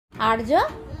আর্য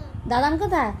দাদান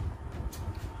কোথায়?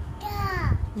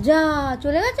 যা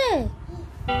চলে গেছে।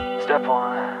 Step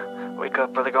 1, wake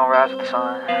up early, gonna rise with the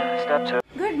sun. Step 2.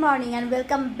 Good morning and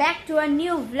welcome back to a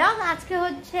new blog. আজকে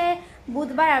হচ্ছে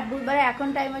বুধবার, আর বুধবারে এখন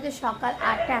টাইম হচ্ছে সকাল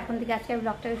 8টা। এখন থেকে আজকে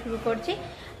ব্লগটাকে শুরু করছি।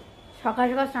 সকাল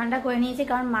সকাল স্নানটা করে নিয়েছি,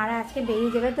 কারণ মারা আজকে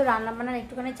বেরিয়ে যাবে, তো রান্না বান্নার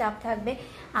একটুখানি চাপ থাকবে।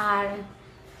 আর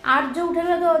আর্য উঠে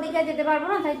গেলে তো ওদিকে যেতে পারবো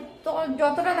না, তাই তো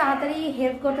যতটা তাড়াতাড়ি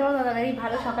হেল্প করতে হবে তাড়াতাড়ি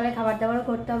ভালো সকালে খাবার দাবারও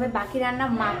করতে হবে। বাকি রান্না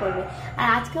মা করবে। আর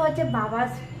আজকে হচ্ছে বাবা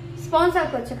স্পন্সার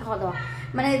করছে খাওয়া দাওয়া,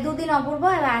 মানে দুদিন অপূর্ব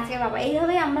আর আজকে বাবা,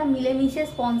 এইভাবেই আমরা মিলেমিশে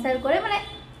স্পন্সার করে মানে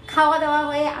খাওয়া দাওয়া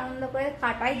হয়ে আনন্দ করে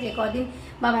কাটাই যে কদিন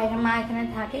বাবা মা এখানে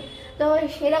থাকে। তো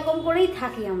সেরকম করেই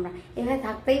থাকি আমরা, এখানে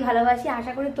থাকতেই ভালোবাসি।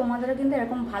 আশা করি তোমাদেরও কিন্তু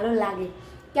এরকম ভালো লাগে।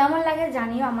 কেমন লাগে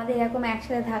জানিও আমাদের এরকম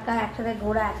একসাথে থাকা, একসাথে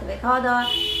ঘোরা, একসাথে খাওয়া দাওয়া।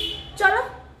 চলো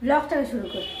ব্লগটাকে শুরু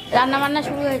করি। রান্না বান্না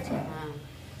শুরু হয়েছে,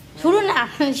 শুরু না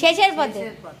শেষের পথে।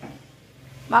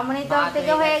 বামুনির তরফ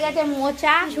থেকে হয়ে গেছে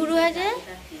মোচা, শুরু হয়েছে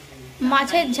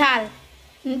মাছের ঝাল।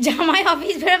 জামাই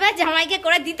অফিস বেরোবে, জামাইকে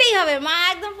করে দিতেই হবে। মা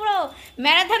একদম পুরো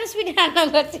ম্যারাথন স্পিডে রান্না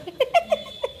করছে।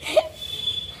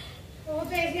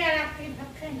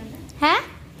 হ্যাঁ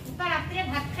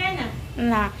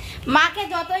না, মাকে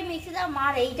যতই মিক্সি দাও,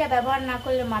 মার এইটা ব্যবহার না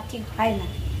করলে মা ঠিক হয় না।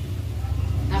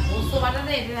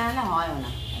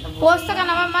 পোস্ত কেন,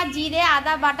 আমার মা জিরে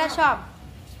আদা বাটা সব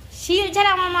শিল ছাড়া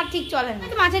আমার মা ঠিক চলে না।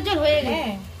 মাছের ঝোল হয়ে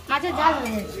গেছে, মাছের ঝাল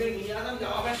হয়ে গেছে।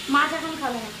 মাছ এখন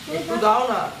খাবে না,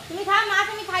 তুমি খাও মাছ,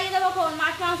 আমি খাইয়ে দেবো।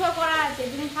 মাছ মাংস করা আছে,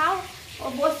 তুমি খাও। ও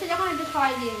বসছে যখন একটু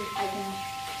খাওয়াই দিয়ে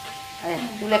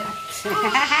তুলে খাচ্ছে।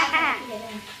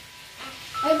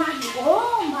 ওই মাছ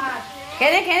গরম ভাত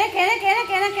খেলে খেলে খেলে খেলে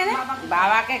খেলে খেলে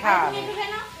বাবাকে খাওয়াবে।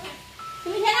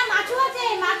 তুমি খেলে মাছু আছে,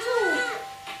 মাছু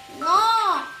না।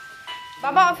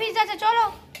 বাবা অফিস যাচ্ছে, চলো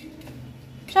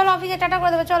চলো অফিসে টাটা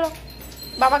করে দেবে। চলো,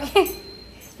 বাবাকে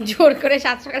জোর করে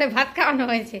 7 সকালে ভাত খাওয়ানো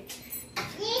হয়েছে।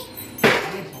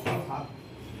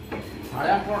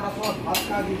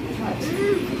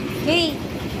 কি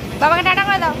বাবাকে টাটা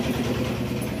করে দাও।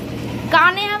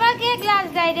 কানে আবার কে গ্লাস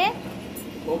দেয় রে?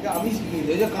 ওকে আমি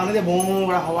এই যে কানে যে বোম বোম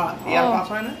হাওয়া এয়ার পাস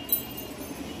হয় না,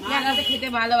 জানাতে খেতে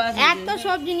ভালোবাসে। এত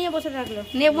সবজি নিয়ে বসে থাকলো,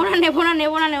 নেব না নেব না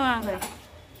নেব না নেব না করে।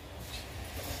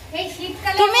 এই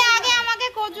শীতকালে তুমি আগে আমাকে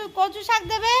কচু শাক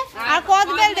দেবে আর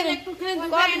কদবেল দেবে।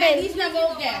 কদবেল দিস না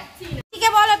বউকে। পিসিকে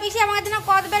বলো, পিসি আমাকে জন্য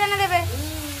কদবেল এনে দেবে।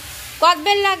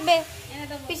 কদবেল লাগবে,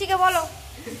 পিসিকে বলো।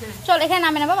 চল, এখানে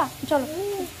নামে না বাবা, চলো।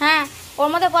 হ্যাঁ, ওর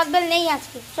মধ্যে কদবেল নেই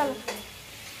আজকে, চলো।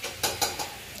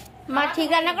 মা ঠিক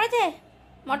রান্না করেছে?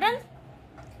 মটন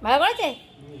ভালো করেছে,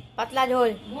 পাতলা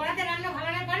ঝোল।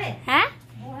 হ্যাঁ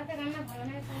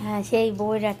হ্যাঁ, সেই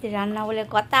বউয়ের রাতে রান্না বলে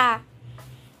কথা।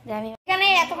 আমি এখানে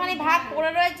এতখানি ভাত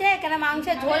পড়ে রয়েছে, এখানে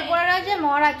মাংসের ঝোল পড়ে রয়েছে।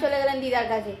 মহারাজ চলে গেলেন দিদার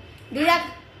কাছে।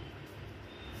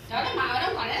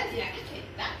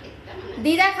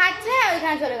 দিদা খাচ্ছে,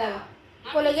 ওইখানে চলে গেল।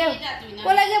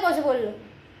 কোলে গিয়ে বসে পড়লো।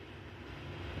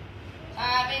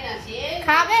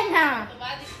 খাবে না,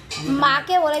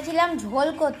 মাকে বলেছিলাম ঝোল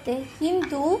করতে,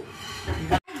 কিন্তু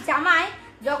জামাই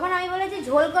যখন আমি বলেছি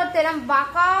ঝোল করতে, এরকম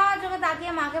বাঁকা চোখে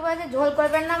তাকিয়ে মাকে বলেছে ঝোল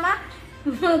করবেন না মা,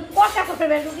 কষা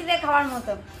করবেন রুটি দিয়ে খাওয়ার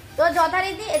মতো। তো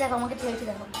যথারীতি এ দেখো আমাকে ঠেলছি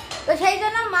দেখো। তো সেই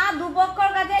জন্য মা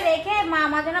দুপক্ষর কাছে রেখে মা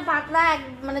আমার জন্য পাতলা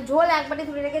মানে ঝোল একবারই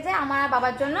তুলে রেখেছে, আমার আর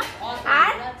বাবার জন্য।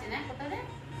 আর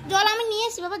জল আমি নিয়ে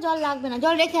এসছি বাবা, জল লাগবে না,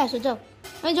 জল রেখে আসো। যাও,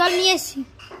 আমি জল নিয়ে এসছি।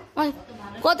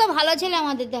 কত ভালো ছেলে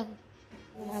আমাদের, দেখো।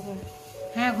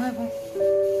 হ্যাঁ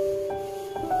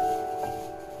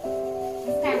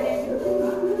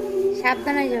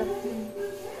সাবধানে যাও।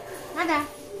 দাদা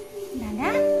দাদা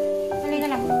চলে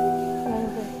গেলাম,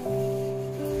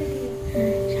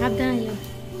 সাবধানে যাও।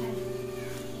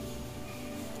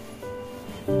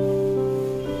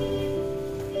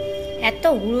 এত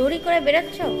হুড়োহুড়ি করে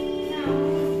বেরোচ্ছ?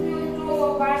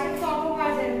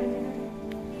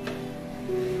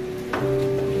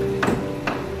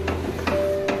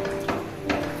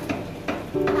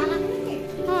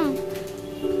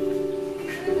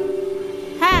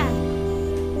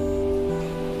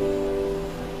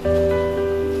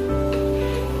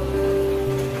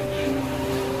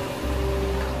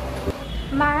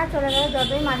 মারা চলে গেলে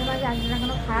যতই মাঝে মাঝে আসবে না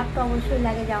কেন, খারাপ তো অবশ্যই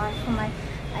লাগে যাওয়ার সময়।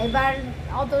 এবার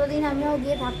অতদিন আমিও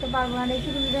গিয়ে থাকতে পারবো না, দেখি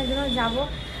দুদিনের জন্য যাবো।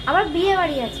 আবার বিয়ে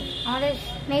বাড়ি আছে আমাদের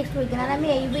নেক্সট উইকে, না আমি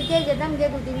এই উইকে যেতাম, যে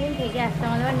 2-3 দিন থেকে আসতাম।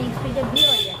 আমাদের আবার নেক্সট উইকে বিয়ে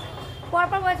বাড়ি আছে।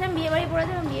 পরপর বলেছিলাম বিয়ে বাড়ি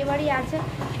পড়েছে, বিয়ে বাড়ি আছে,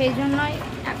 সেই জন্যই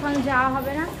এখন যাওয়া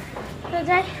হবে না। তো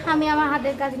যাই, আমি আমার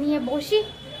হাতের কাজ নিয়ে বসি।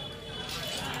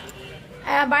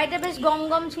 বাড়িটা বেশ গম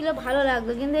গম ছিল, ভালো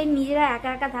লাগতো, কিন্তু এই নিজেরা একা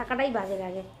একা থাকাটাই বাজে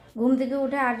লাগে। ঘুম থেকে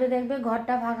উঠে আর্য দেখবে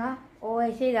ঘরটা ফাঁকা, ও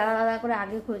এসেই দাদা দাদা করে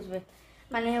আগে খুঁজবে।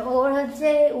 মানে ওর হচ্ছে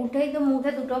উঠেই তো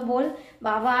মুখে দুটো বল,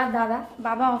 বাবা আর দাদা।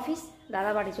 বাবা অফিস,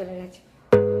 দাদা বাড়ি চলে গেছে।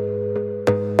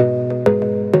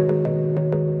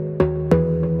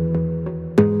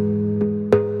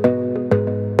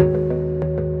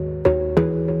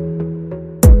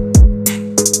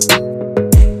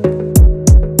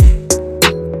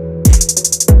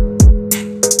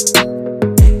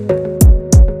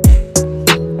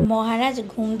 মহারাজ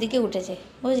ঘুম থেকে উঠেছে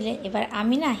বুঝলে। এবার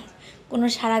আমি না কোনো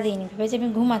সাড়া দিইনি, ভেবেছি আমি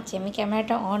ঘুমাচ্ছি, আমি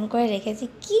ক্যামেরাটা অন করে রেখেছি।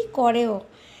 কি করে ও,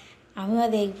 আমিও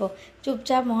দেখবো।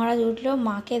 চুপচাপ মহারাজ উঠলো,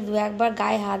 মাকে দু একবার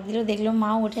গায়ে হাত দিল, দেখলো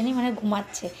মাও ওঠেনি, মানে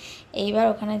ঘুমাচ্ছে। এইবার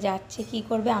ওখানে যাচ্ছে, কি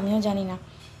করবে আমিও জানি না।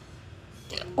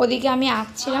 ওদিকে আমি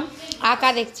আঁকছিলাম, আঁকা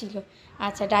দেখছিল।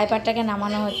 আচ্ছা ডাইপারটাকে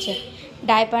নামানো হচ্ছে,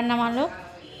 ডাইপার নামালো।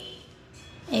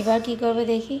 এবার কি করবে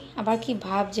দেখি, আবার কি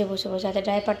ভাবছে বসে বসে। আচ্ছা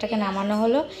ডাইপারটাকে নামানো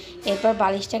হলো, এরপর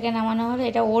বালিশটাকে নামানো হলো।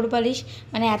 এটা ওর বালিশ,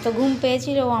 মানে এত ঘুম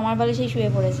পেয়েছিল ও আমার বালিশেই শুয়ে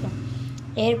পড়েছে।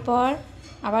 এরপর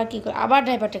আবার কি করে, আবার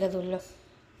ডাইপারটাকে তুললো।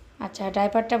 আচ্ছা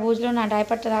ডাইপারটা বুঝলো না,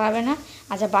 ডাইপারটা দাঁড়াবে না।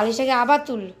 আচ্ছা বালিশটাকে আবার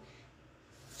তুললো।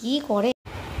 কি করে,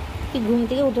 তুই ঘুম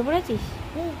থেকে উঠে পড়েছিস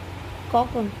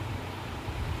কখন?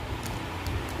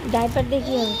 ডাইপার দিয়ে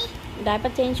কী হবে,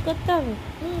 ডাইপার চেঞ্জ করতে হবে?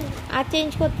 আর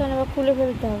চেঞ্জ করতে হবে না, খুলে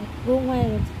ফেলতে হবে, ঘুম হয়ে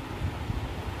গেছে।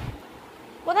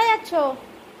 কোথায় যাচ্ছ?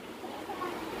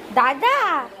 দাদা,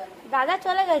 দাদা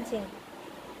চলে গেছে,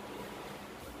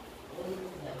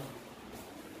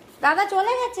 দাদা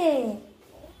চলে গেছে।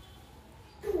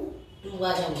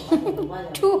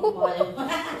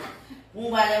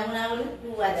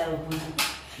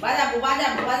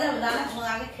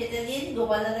 খেতে দিয়েছি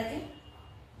গোপাল দাদাকে,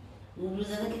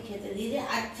 খেতে দিয়ে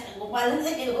আচ্ছা গোপাল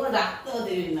দাদাকে রাখতেও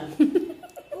দেবেন না,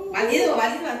 বাজিয়ে দেবো,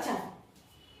 বাজিয়ে দেবো। আচ্ছা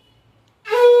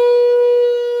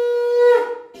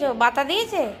বাতা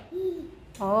দিয়েছে।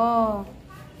 ও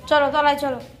চলো তলায়,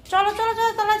 চলো চলো চলো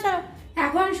চলো তলায় চলো।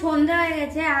 এখন সন্ধ্যা হয়ে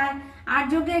গেছে, আর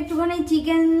আর্যকে একটুখানি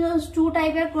চিকেন স্টু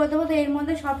টাইপের করে দেবো। তো এর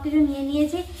মধ্যে সব কিছু নিয়ে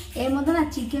নিয়েছি, এর মধ্যে না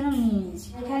চিকেনও নিয়ে নিয়েছি।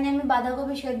 এখানে আমি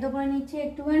বাঁধাকপি সেদ্ধ করে নিচ্ছি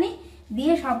একটুখানি,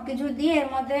 দিয়ে সব কিছু দিয়ে এর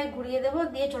মধ্যে ঘুরিয়ে দেবো,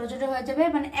 দিয়ে ছোটো ছোটো হয়ে যাবে,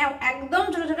 মানে একদম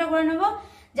ছোটো ছোটো করে নেবো,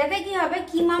 যাতে কি হবে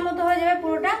কিমা মতো হয়ে যাবে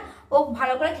পুরোটা, ও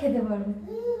ভালো করে খেতে পারবে।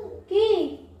 কি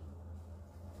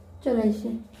চলে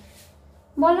এসে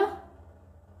বলো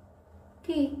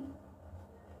কি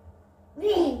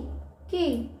কি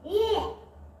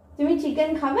তুমি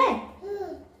চিকেন খাবে?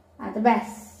 আচ্ছা ব্যাস,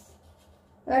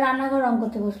 এবার রান্নাঘর রং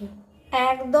করতে বসলো।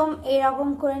 একদম এরকম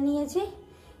করে নিয়েছি,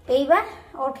 এইবার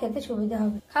ওর খেতে সুবিধা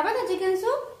হবে। খাবে তো চিকেন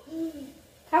স্যুপ?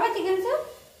 খাবে চিকেন স্যুপ?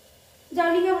 যাও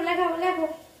লিখে লেখাবো, লেখো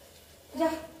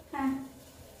যাও। হ্যাঁ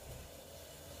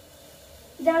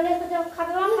যাও লেখো, যাও।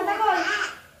 খাতা, তোমার খাতা কই?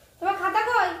 তোমার খাতা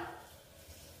কই?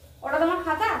 ওটা তোমার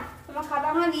খাতা, তোমার খাতা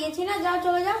আমরা দিয়েছি না, যাও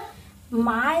চলে যাও।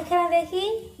 মা এখানে দেখি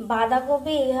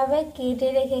বাঁধাকপি এইভাবে কেটে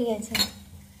রেখে গেছে,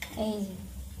 এই যে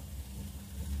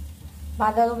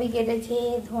বাঁধাকপি কেটেছে,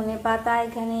 ধনে পাতা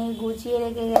এখানে গুছিয়ে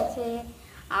রেখে গেছে,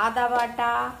 আদা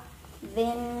বাটা,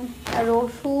 দেন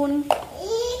রসুন,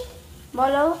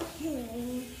 বলো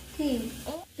কি,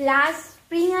 প্লাস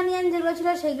স্প্রিং অনিয়ন যেগুলো ছিল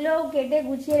সেগুলো কেটে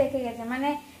গুছিয়ে রেখে গেছে। মানে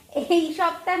এই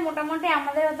সপ্তাহে মোটামুটি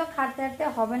আমাদের অত খাটতে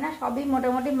হবে না, সবই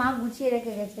মোটামুটি মা গুছিয়ে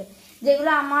রেখে গেছে,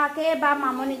 যেগুলো আমাকে বা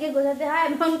মামনিকে গোছাতে হয়।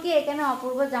 এমনকি এখানে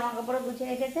অপূর্ব জামা কাপড় গুছিয়ে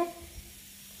রেখেছে,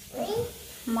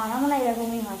 মারা মনে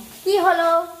এরকমই হয়। কি হলো,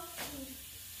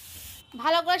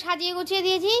 ভালো করে সাজিয়ে গুছিয়ে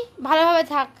দিয়েছি, ভালোভাবে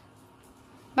থাক,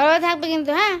 ভালোভাবে থাকবে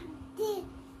কিন্তু। হ্যাঁ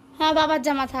হ্যাঁ বাবার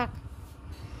জামা থাক,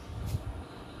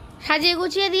 সাজিয়ে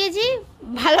গুছিয়ে দিয়েছি,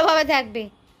 ভালোভাবে থাকবে,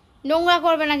 নোংরা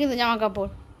করবে না কিন্তু জামা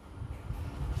কাপড়।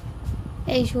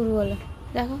 এই শুরু হলো,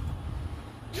 দেখো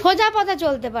সোজা পথে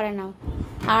চলতে পারে না।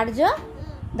 আর্য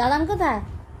দাদান কোথায়?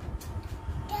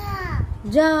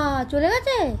 যা চলে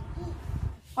গেছে।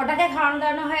 ওটাকে খাওয়ানো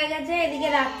দাওয়ানো হয়ে গেছে, এদিকে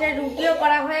রাত্রে রুটিও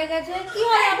করা হয়ে গেছে। কি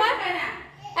হয় আবার,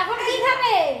 এখন কি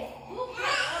খাবে?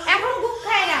 এখন খুব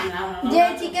খায় না। যে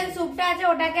চিকেন স্যুপটা আছে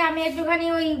ওটাকে আমি একটুখানি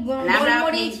ওই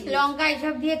গোলমরিচ লঙ্কা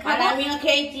এসব দিয়ে খাবো। আমিও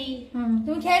খেয়েছি।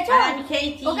 তুমি খেয়েছো? আমি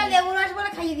খেয়েছি। ওকে লেবু রস বলে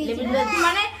খাইয়ে দিয়েছি।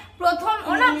 মানে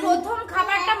প্রথম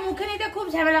খাবারটা মুখে নিতে খুব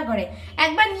ঝামেলা করে,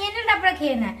 একবার নিয়ে নেয় তারপরে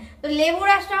খেয়ে নেয়। তো লেবু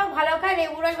রসটাও ভালো খায়,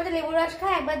 লেবু রস বলতে লেবু রস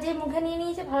খায়। একবার যে মুখে নিয়ে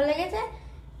নিয়েছে, ভালো লেগেছে,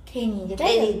 খেয়ে নিয়েছে।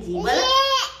 তাই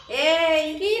এই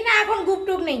কি না, এখন গুপ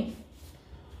টুপ নেই,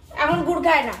 এখন গুড়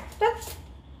খায় না।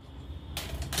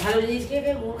 ভালো জিনিস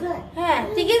খেয়ে গুড় খায়? হ্যাঁ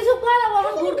চিকেন স্যুপ খাওয়া,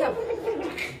 এখন গুড় খাবো।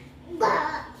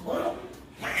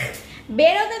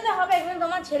 বেরোতে তো হবে, এখন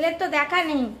তোমার ছেলের তো দেখা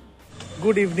নেই।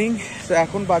 Good evening. তো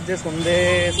এখন বাজছে সন্ধ্যে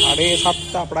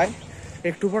 7:30 প্রায়।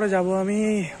 একটু পরে যাব আমি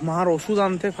মার ওষুধ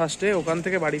আনতে, ফার্স্টে ওখান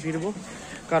থেকে বাড়ি ফিরবো,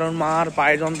 কারণ মার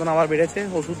পায়ের যন্ত্রণা আবার বেড়েছে,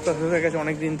 ওষুধটা শেষ হয়ে গেছে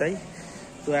অনেকদিন, তাই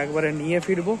তো একবারে নিয়ে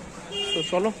ফিরবো। তো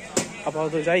চলো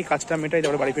আপাতত যাই, কাজটা মেটাই,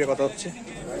 তারপরে বাড়ি ফিরে কথা হচ্ছে।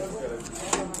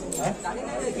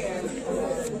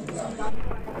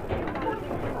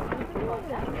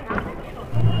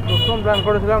 প্রথম প্ল্যান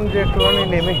করেছিলাম যে একটুখানি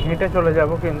নেমে হেঁটে চলে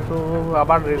যাব, কিন্তু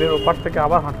আবার রেলের ওপার থেকে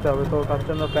আবার হাঁটতে হবে, তো তার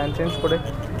জন্য প্ল্যান চেঞ্জ করে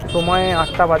সময়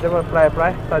 8টা বাজে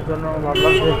প্রায়, তার জন্য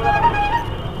ভাবলাম যে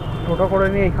টোটো করে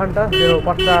নিয়ে এইখানটা যে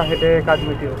ওপারটা হেঁটে কাজ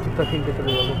মিটিয়ে 3টে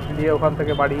চলে যাবো, দিয়ে ওখান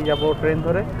থেকে বাড়ি যাব ট্রেন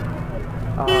ধরে,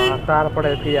 আর তারপরে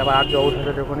ফিরে আবার আর জগৎ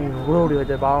হেঁটে যখনই হুড়োহুড়ি হয়ে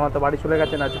যায়। বাবা মা তো বাড়ি চলে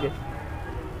গেছেন আজকে,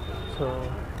 তো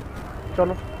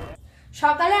চলো।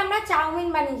 সকালে আমরা চাউমিন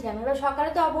বানিয়েছিলাম। এবার সকালে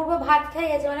তো অপূর্ব ভাত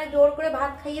খাইয়েছে, মানে জোর করে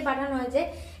ভাত খাইয়ে পাঠানো হয়েছে।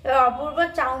 এবার অপূর্ব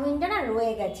চাউমিনটা না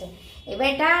রয়ে গেছে, এবার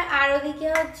এটা, আর ওদিকে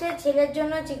হচ্ছে ছেলের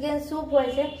জন্য চিকেন স্যুপ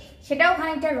হয়েছে, সেটাও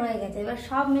খানিকটা রয়ে গেছে। এবার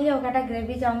সব মিলে ওকে একটা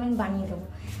গ্রেভি চাউমিন বানিয়ে দেবো,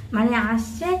 মানে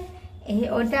আসছে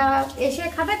ওটা এসে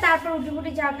খাবে, তারপর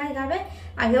উঠি যা খাই খাবে,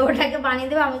 আগে ওটাকে বানিয়ে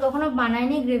দেবে। আমি কখনো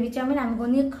বানাইনি গ্রেভি চাউমিন, আমি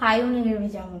কোনোদিন খাইও নি গ্রেভি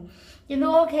চাউমিন, কিন্তু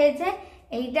ও খেয়েছে।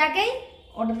 এইটাকেই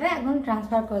ওটাতে এখন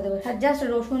ট্রান্সফার করে দেবো। জাস্ট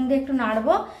রসুন দিয়ে একটু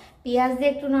নাড়বো, পেঁয়াজ দিয়ে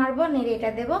একটু নাড়বো, নেড়ে এটা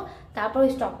দেবো, তারপর ওই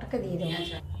স্টকটাকে দিয়ে দেবো।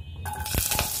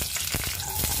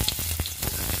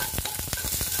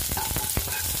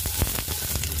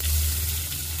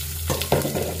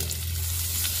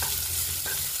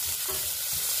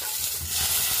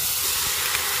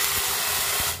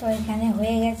 তো এখানে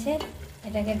হয়ে গেছে,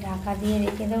 এটাকে ঢাকা দিয়ে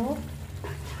রেখে দেবো।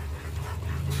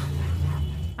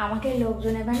 আমাকে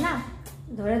লোকজন এবার না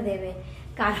ধরে দেবে,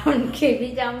 কারণ গ্রেভি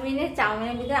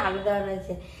চাউমিনের ভিতরে আলু দেওয়া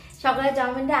রয়েছে। সকালে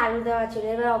চাউমিনটা আলু দেওয়া ছিল,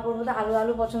 এবার অপূর্ব তো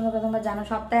আলু পছন্দ করে, তোমরা জানো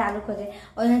সপ্তাহে আলু খোঁজে,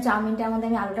 ওই জন্য চাউমিনটার মধ্যে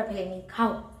আমি আলুটা ফেলে নিই,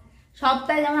 খাও।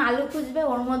 সপ্তাহে যেমন আলু খুঁজবে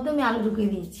ওর মধ্যে আমি আলু ঢুকিয়ে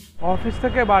দিয়েছি। অফিস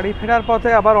থেকে বাড়ি ফেরার পথে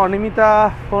আবার অনিমিতা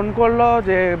ফোন করলো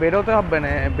যে বেরোতে হবে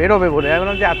না, বেরোবে বলে। আমি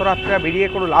বললাম যে এত রাত্রে বেরিয়ে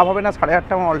কোনো লাভ হবে না,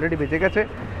 8:30 আমার অলরেডি বেজে গেছে,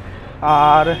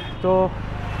 আর তো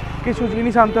কিছু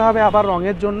জিনিস আনতে হবে আবার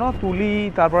রঙের জন্য, তুলি,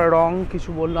 তারপরে রং কিছু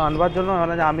বললো আনবার জন্য। আমি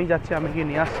বললাম যে আমি যাচ্ছি, আমি গিয়ে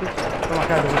নিয়ে আসছি,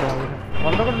 তোমাকে আর বলতে হবে না।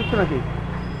 বন্ধ করে দিচ্ছ নাকি?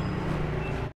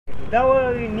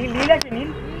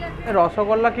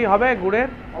 রসগোল্লা কি হবে গুড়ের?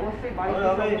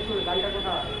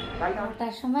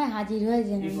 তার সময় হাজির হয়ে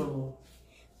যাবে।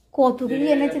 কতগুলি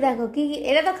এনেছে দেখো, কি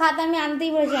এটা তো খাতা আমি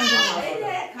আনতেই বলেছিলাম।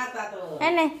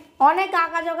 অনেক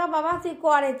আঁকা জোকা বাবা তুই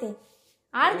করেতে।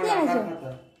 আর কি এনেছো?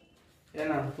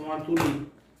 তোমার তুলি।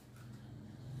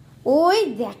 ওই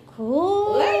দেখো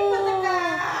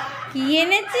কি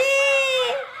এনেছি।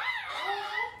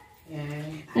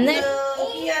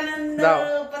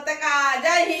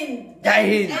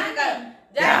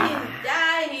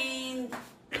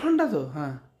 ঠান্ডা তো,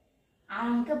 হ্যাঁ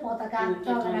আমাকে পতাকা আনতে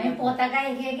হবে না, আমি পতাকা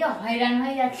এগিয়ে এগিয়ে হয়রান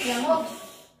হয়ে যাচ্ছিলাম। ও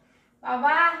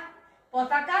বাবা,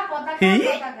 পতাকা পতাকা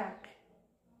পতাকা,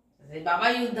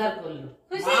 বাবাই উদ্ধার করলো।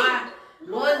 খুশি?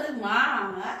 রোজ মা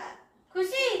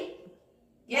খুশি?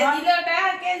 কে দিল ওটা?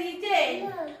 কে দিতে?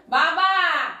 বাবা।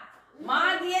 মা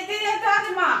দিয়েছে তো আজ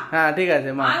মা। হ্যাঁ ঠিক আছে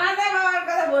মা। আলাদা বাবার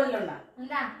কথা বললো না।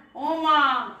 না ও মা,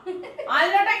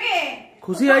 আলোটা কে?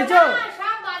 খুশি হয়েছো?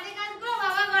 সব বাজে কাজগুলো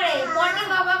বাবা করে, পটি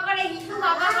বাবা করে, হিসু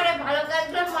বাবা করে, ভালো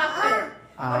কাজগুলো মা করে।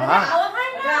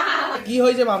 কি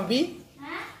হয়েছে মাম্পি?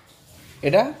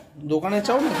 এটা দোকানে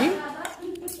চাও নাকি?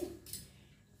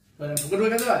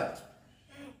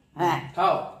 হ্যাঁ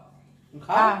খাও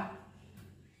খাও।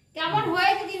 কেমন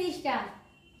হয়েছে জিনিসটা?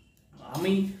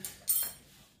 আমি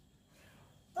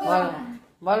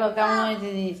বলো কেমন হয়েছে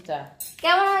জিনিসটা?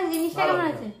 কেমন হয়েছে জিনিসটা? কেমন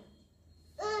আছে?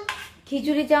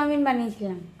 খিচুড়ি চাউমিন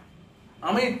বানিয়েছিলাম।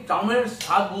 আমি চাউমিনের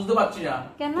স্বাদ বুঝতে পারছি না,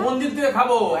 কেন? কোন দিক থেকে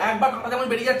খাবো? একবার কাঁটা চামচ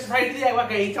বেরিয়ে যাচ্ছে সাইড দিয়ে, একবার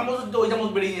এই চামচ ওই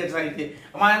চামচ বেরিয়ে যাচ্ছে সাইড দিয়ে।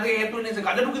 আমার থেকে একটু নিয়েছে,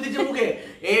 গাজর ঢুকে দিচ্ছে মুখে,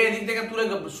 এদিক থেকে তুলে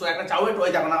একটা চাউয়ের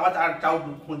ওই দেখো না, আবার আর চাউ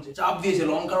খুঁজছে, চাপ দিয়েছে,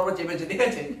 লঙ্কার ওপরে চেপেছে, ঠিক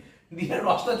আছে, দিয়ে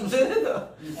রসটা চুষে দিয়েছে তো।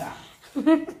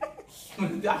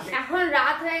 এখন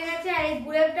রাত হয়ে গেছে আর এই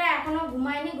গুড়েটা এখনো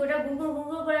ঘুমায়নি, গোটা গুড়গুড়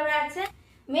গুড়গুড় করে বেড়াচ্ছে।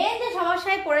 মেয়ের যে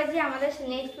সমস্যায় পড়েছে, আমাদের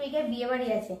নেক্সট উইকে বিয়ে বাড়ি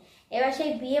আছে। এবার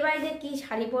সেই বিয়ে বাড়িতে কি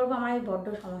শাড়ি পরবো, আমার এই বড্ড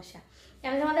সমস্যা।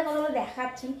 আমি তোমাদের কতগুলো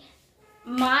দেখাচ্ছি।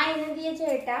 মা এনে দিয়েছে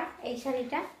এটা, এই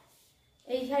শাড়িটা।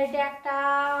 এই শাড়িটা একটা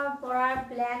পরার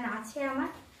প্ল্যান আছে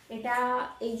আমার। এটা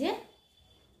এই যে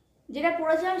যেটা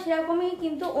পরেছিলাম সেরকমই,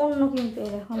 কিন্তু অন্য, কিন্তু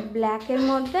এরকম ব্ল্যাকের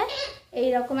মধ্যে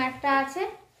এইরকম একটা আছে।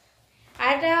 আর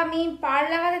এটা আমি পাড়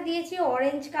লাগাতে দিয়েছি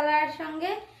অরেঞ্জ কালারের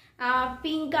সঙ্গে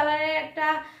পিঙ্ক কালারের একটা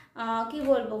কি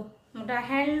বলবো, ওটা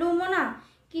হ্যান্ডলুমও না,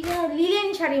 কি যেন লিলেন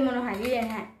শাড়ি মনে হয়, লিলেন,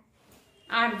 হ্যাঁ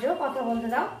আর্য, কথা বলতে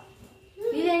দাও।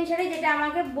 লিলেন শাড়ি, যেটা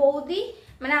আমাকে বৌদি,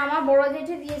 মানে আমার বড়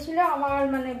জেঠে দিয়েছিল, আমার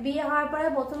মানে বিয়ে হওয়ার পরে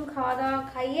প্রথম খাওয়া দাওয়া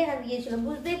খাইয়ে দিয়েছিল,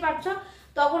 বুঝতেই পারছো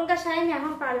তখনকার শাড়ি আমি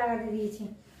এখন পাড় লাগাতে দিয়েছি।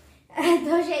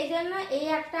 তো সেই জন্য এই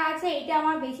একটা আছে, এইটা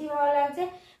আমার বেশি ভালো লাগছে।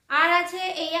 আর আছে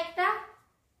এই একটা,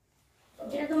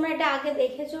 যেটা তোমরা এটা আগে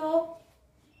দেখেছো,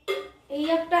 এই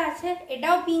একটা আছে,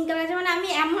 এটাও পিঙ্ক কালার আছে। মানে আমি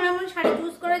এমন এমন শাড়ি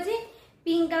চুজ করেছি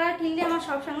পিঙ্ক কালার কিনলে আমার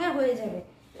সব সঙ্গে হয়ে যাবে।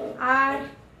 আর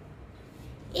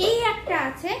এই একটা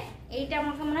আছে, এইটা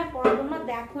আমাকে মনে হয় পরা তোমরা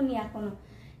দেখোনি এখনো।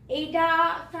 এইটা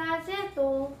আছে তো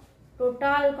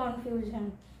টোটাল কনফিউশন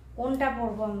কোনটা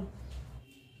পরবো আমি।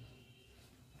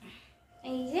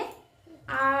 এই যে,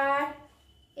 আর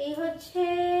এই হচ্ছে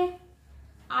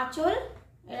আঁচল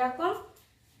এরকম।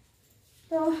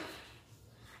 তো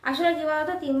আসলে কি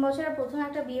বলতো 3 বছরের প্রথম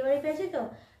একটা বিয়ে বাড়ি পেয়েছি, তো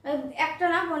একটা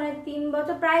না মানে 3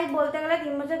 বছর প্রায় বলতে গেলে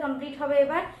 3 বছর কমপ্লিট হবে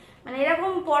এবার। মানে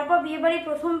এরকম পরপর বিয়ে বাড়ি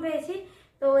প্রথম পেয়েছি,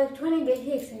 তো একটুখানি বেশি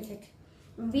এক্সাইটেড।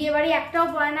 বিয়ে বাড়ি একটাও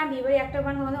পড়ে না, বিয়ে বাড়ি একটাও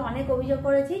পড়ে না, মধ্যে অনেক অভিযোগ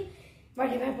করেছি, বাট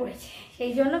এবার পড়েছে,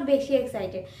 সেই জন্য বেশি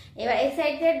এক্সাইটেড। এবার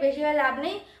এক্সাইটেড বেশি হয়ে লাভ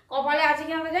নেই, কপালে আছে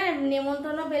কিনা তো জানেন,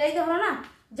 নেমন্তন্ন পেলেই তো হলো না,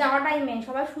 যাওয়াটাই মেন,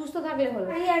 সবাই সুস্থ থাকলে হলো।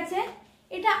 শাড়ি আছে,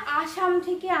 এটা আসাম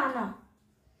থেকে আনা।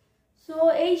 সো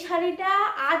এই শাড়িটা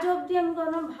আজ অবধি আমি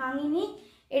কোনো ভাঙিনি।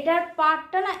 এটার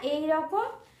পাটটা না এইরকম,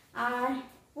 আর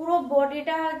পুরো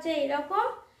বডিটা হচ্ছে এইরকম,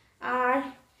 আর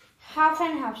হাফ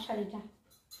অ্যান্ড হাফ শাড়িটা।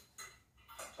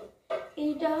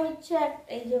 এইটা হচ্ছে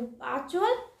এই যে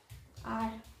আঁচল, আর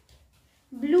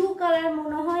ব্লু কালার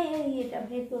মনে হয় এটা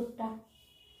ভেতরটা।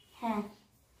 হ্যাঁ,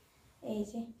 এই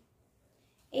যে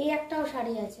এই একটাও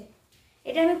শাড়ি আছে,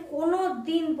 এটা আমি কোনো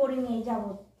দিন পরিনি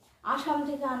যাবো, আসাম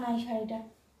থেকে আনা এই শাড়িটা।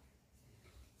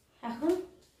 এখন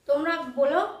তোমরা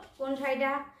বলো কোন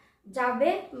শাড়িটা যাবে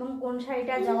এবং কোন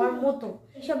শাড়িটা যাওয়ার মতো।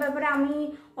 এইসব ব্যাপারে আমি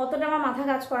অতটা আমার মাথা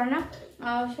কাজ করে না,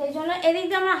 সেই জন্য এদিক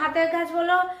দিয়ে আমার হাতের কাজ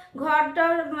বলো,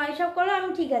 ঘরটার এইসব করলো আমি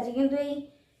ঠিক আছে, কিন্তু এই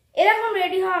এরকম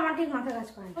রেডি হওয়া আমার ঠিক মাথা কাজ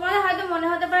করে না। তোমাদের হয়তো মনে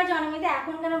হতে পারে যে অনিমিতা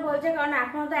এখন কেন বলছে, কারণ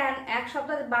এখনো তো 1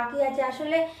 সপ্তাহ বাকি আছে।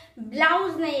 আসলে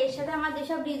ব্লাউজ নেই এর সাথে, আমার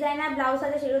যেসব ডিজাইনার ব্লাউজ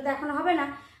আছে সেগুলো তো এখন হবে না,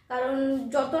 কারণ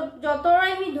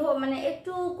যতটাই আমি মানে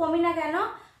একটু কমি না কেন,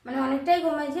 মানে অনেকটাই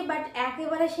কমেছি, বাট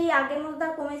একেবারে সেই আগের মতো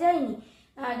তার কমে যায়নি,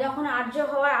 যখন আর্য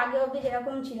হওয়ার আগে অবধি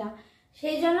যেরকম ছিলাম।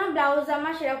 সেই জন্য ব্লাউজ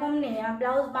আমার সেরকম নেই, আমার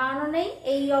ব্লাউজ বানানো নেই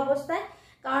এই অবস্থায়,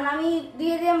 কারণ আমি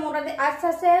ধীরে ধীরে মোটাতে আস্তে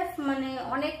আস্তে মানে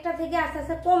অনেকটা থেকে আস্তে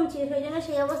আস্তে কমছি, সেই জন্য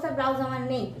সেই অবস্থায় ব্লাউজ আমার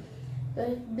নেই। তো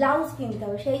ব্লাউজ কিনতে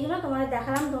হবে, সেই জন্য তোমাদের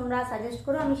দেখালাম, তোমরা সাজেস্ট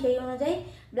করো, আমি সেই অনুযায়ী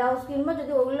ব্লাউজ কিনবো।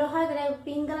 যদি ওগুলো হয় তাহলে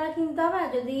পিঙ্ক কালার কিনতে হবে, আর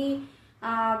যদি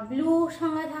ব্লু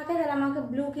সঙ্গে থাকে তাহলে আমাকে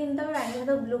ব্লু কিনতে হবে, আর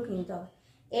হয়তো ব্লু কিনতে হবে।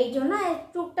 এই জন্য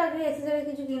টুকটাক এক্সেসরি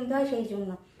কিছু কিনতে হয়, সেই জন্য।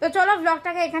 তো চলো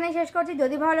ব্লগটাকে এখানেই শেষ করছি।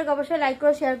 যদি ভালো লাগে অবশ্যই লাইক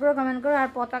করো, শেয়ার করো, কমেন্ট করো, আর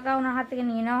পতাকা ওনার হাত থেকে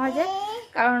নিয়ে নেওয়া হয়েছে,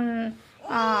 কারণ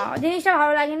জিনিসটা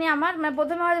ভালো লাগেনি আমার। মানে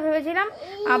প্রথমে হয়তো ভেবেছিলাম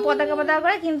পতাকা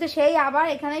করে, কিন্তু সেই আবার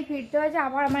এখানেই ফিরতে হয়েছে,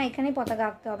 আবার আমার এখানেই পতাকা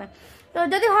আঁকতে হবে। তো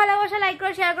যদি ভালো লাগে অবশ্যই লাইক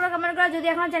করো, শেয়ার করো, কমেন্ট করো। যদি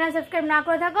এখন চ্যানেল সাবস্ক্রাইব না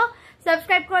করে থাকো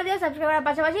সাবস্ক্রাইব করে দিও, সাবস্ক্রাইব করার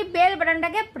পাশাপাশি বেল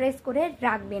বাটনটাকে প্রেস করে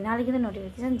রাখবে, নাহলে কিন্তু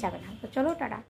নোটিফিকেশন যাবে না। তো চলো টাটা।